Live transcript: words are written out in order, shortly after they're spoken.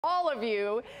of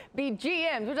you be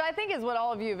GMs, which I think is what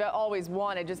all of you have always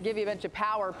wanted. Just give you a bunch of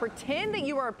power. Pretend that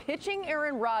you are pitching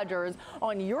Aaron Rodgers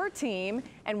on your team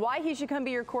and why he should come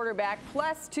be your quarterback,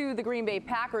 plus to the Green Bay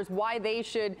Packers, why they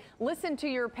should listen to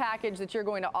your package that you're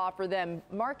going to offer them.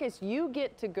 Marcus, you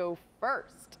get to go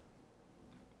first.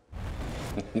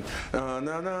 Them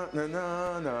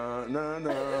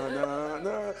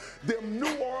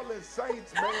New Orleans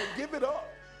Saints, man, give it up.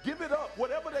 Give it up.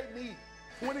 Whatever they need.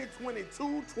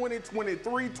 2022,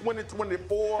 2023,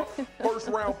 2024,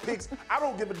 first-round picks. I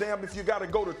don't give a damn if you got to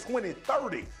go to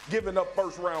 2030 giving up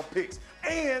first-round picks.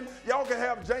 And y'all can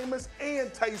have Jameis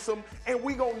and Taysom, and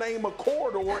we going to name a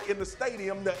corridor in the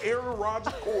stadium, the Aaron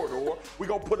Rodgers corridor. We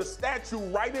going to put a statue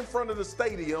right in front of the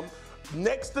stadium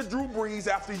next to Drew Brees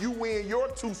after you win your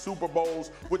 2 Super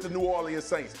Bowls with the New Orleans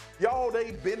Saints. Y'all,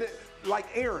 they've been like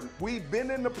Aaron, we've been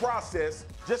in the process.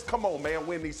 Just come on, man,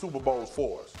 win these Super Bowls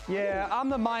for us. Yeah, I'm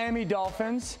the Miami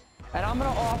Dolphins, and I'm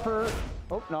going to offer.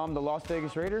 Oh, no, I'm the Las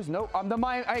Vegas Raiders. Nope, I'm the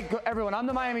everyone, I'm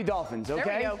the Miami Dolphins, okay?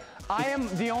 There we go. I am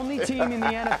the only team in the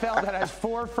NFL that has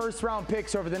 4 first-round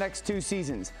picks over the next 2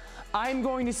 seasons. I'm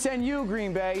going to send you,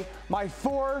 Green Bay, my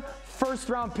 4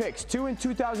 first-round picks, 2 in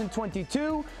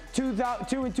 2022, 2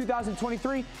 in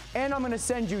 2023, and I'm going to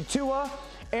send you Tua.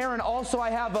 Aaron, also I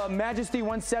have a Majesty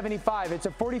 175. It's a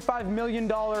 $45 million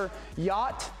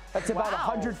yacht. That's about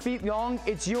 100 feet long.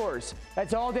 It's yours.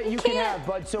 That's all that you can have,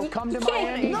 bud. So come to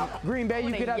Miami, Green Bay.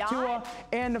 You could have Tua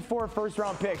and the 4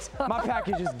 first-round picks. My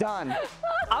package is done.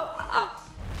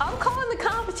 I'm calling the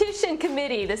competition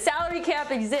committee. The salary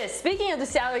cap exists. Speaking of the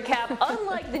salary cap,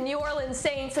 unlike the New Orleans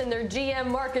Saints and their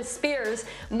GM Marcus Spears,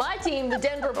 my team, the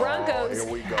Denver Broncos,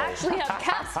 actually have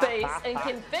cap space and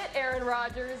can fit Aaron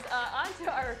Rodgers onto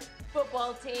our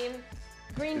football team.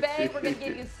 Green Bay, we're going to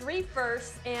give you 3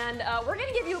 firsts, and we're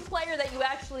going to give you a player that you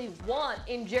actually want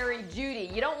in Jerry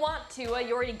Jeudy. You don't want Tua.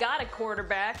 You already got a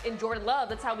quarterback in Jordan Love.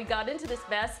 That's how we got into this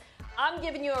mess. I'm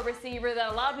giving you a receiver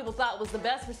that a lot of people thought was the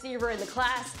best receiver in the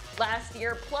class last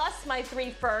year, plus my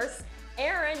 3 firsts.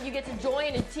 Aaron, you get to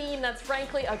join a team that's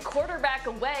frankly a quarterback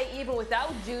away, even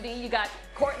without Jeudy. You got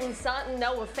Courtland Sutton,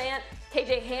 Noah Fant,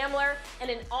 KJ Hamler,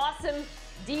 and an awesome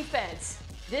defense.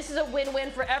 This is a win-win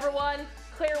for everyone.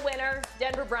 Clear winner,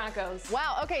 Denver Broncos.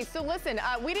 Wow. Okay. So listen,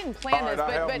 we didn't plan this,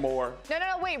 but more. No.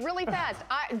 Wait, really fast.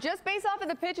 Just based off of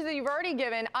the pitches that you've already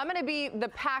given, I'm going to be the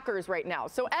Packers right now.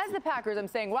 So as the Packers, I'm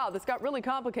saying, wow, this got really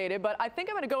complicated, but I think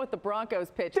I'm going to go with the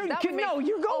Broncos pitch. Dude, no,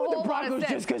 you go with the Broncos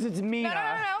just because it's Mina.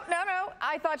 No.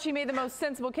 I thought she made the most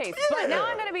sensible case. Yeah. But now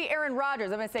I'm going to be Aaron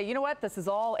Rodgers. I'm going to say, you know what? This is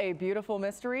all a beautiful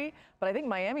mystery, but I think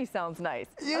Miami sounds nice.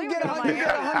 You get a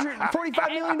 $145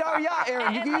 million yacht,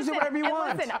 Aaron. You can use it whatever you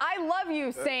want. Listen, I love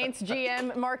you, Saints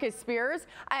GM Marcus Spears,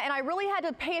 and I really had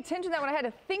to pay attention to that when I had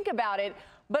to think about it.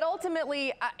 But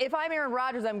ultimately, if I'm Aaron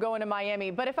Rodgers, I'm going to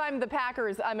Miami. But if I'm the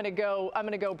Packers, I'm going to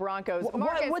go Broncos.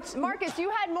 Marcus, you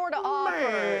had more to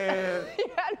offer. You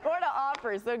had more to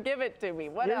offer, so give it to me.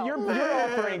 What else? Your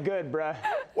offer ain't good, bruh.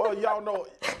 Well, y'all know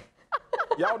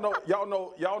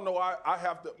I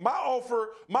have to. My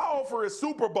offer is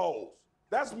Super Bowls.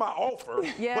 That's my offer.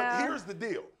 Yeah. But here's the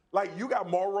deal. Like, you got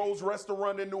Moro's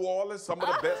restaurant in New Orleans, some of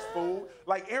the best food.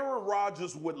 Like, Aaron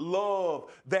Rodgers would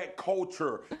love that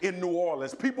culture in New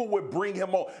Orleans. People would bring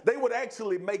him on. They would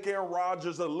actually make Aaron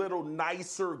Rodgers a little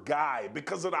nicer guy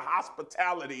because of the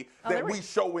hospitality that we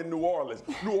show in New Orleans.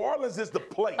 New Orleans is the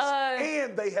place.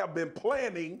 And they have been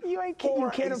planning for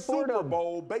a Super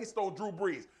Bowl based on Drew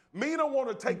Brees. Mina want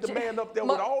to take the man up there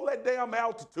with all that damn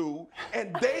altitude,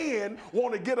 and Dan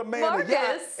want to get a man a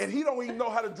yacht, and he don't even know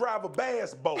how to drive a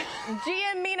bass boat.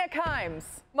 GM Mina Kimes.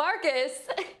 Marcus,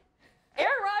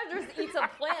 Aaron Rodgers eats a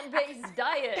plant-based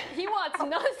diet. He wants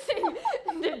nothing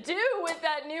to do with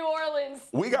that New Orleans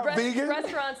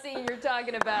restaurant scene you're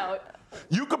talking about.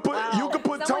 You could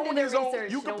put Tony's on.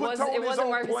 You could put Tony's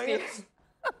on plants.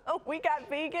 Oh, we got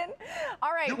vegan.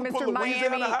 All right, Mr.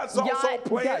 Miami hot sauce yacht, on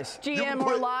plants. GM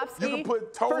Orlovsky. You can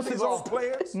put Tony's on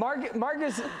plants.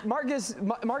 Marcus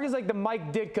like the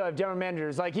Mike Ditka of general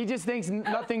managers. Like, he just thinks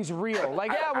nothing's real.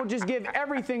 Like, yeah, we'll just give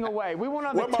everything away. We won't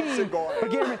have a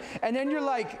team. And then you're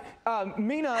like,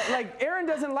 Mina, like, Aaron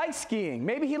doesn't like skiing.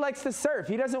 Maybe he likes to surf.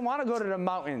 He doesn't want to go to the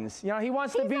mountains. You know, he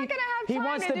wants to be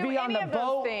on the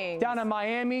boat down in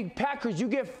Miami. Packers, you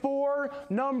get 4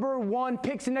 #1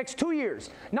 picks in the next 2 years.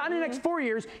 Not in the next 4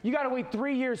 years. You got to wait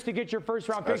 3 years to get your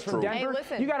first-round picks from Denver. Hey,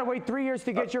 listen, you got to wait 3 years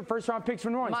to get your first-round picks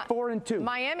from New Orleans. 4 and 2.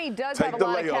 Miami does have a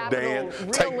lot of capital,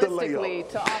 realistically,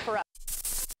 to offer up.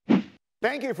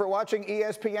 Thank you for watching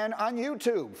ESPN on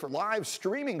YouTube. For live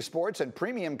streaming sports and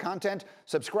premium content,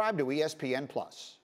 subscribe to ESPN+.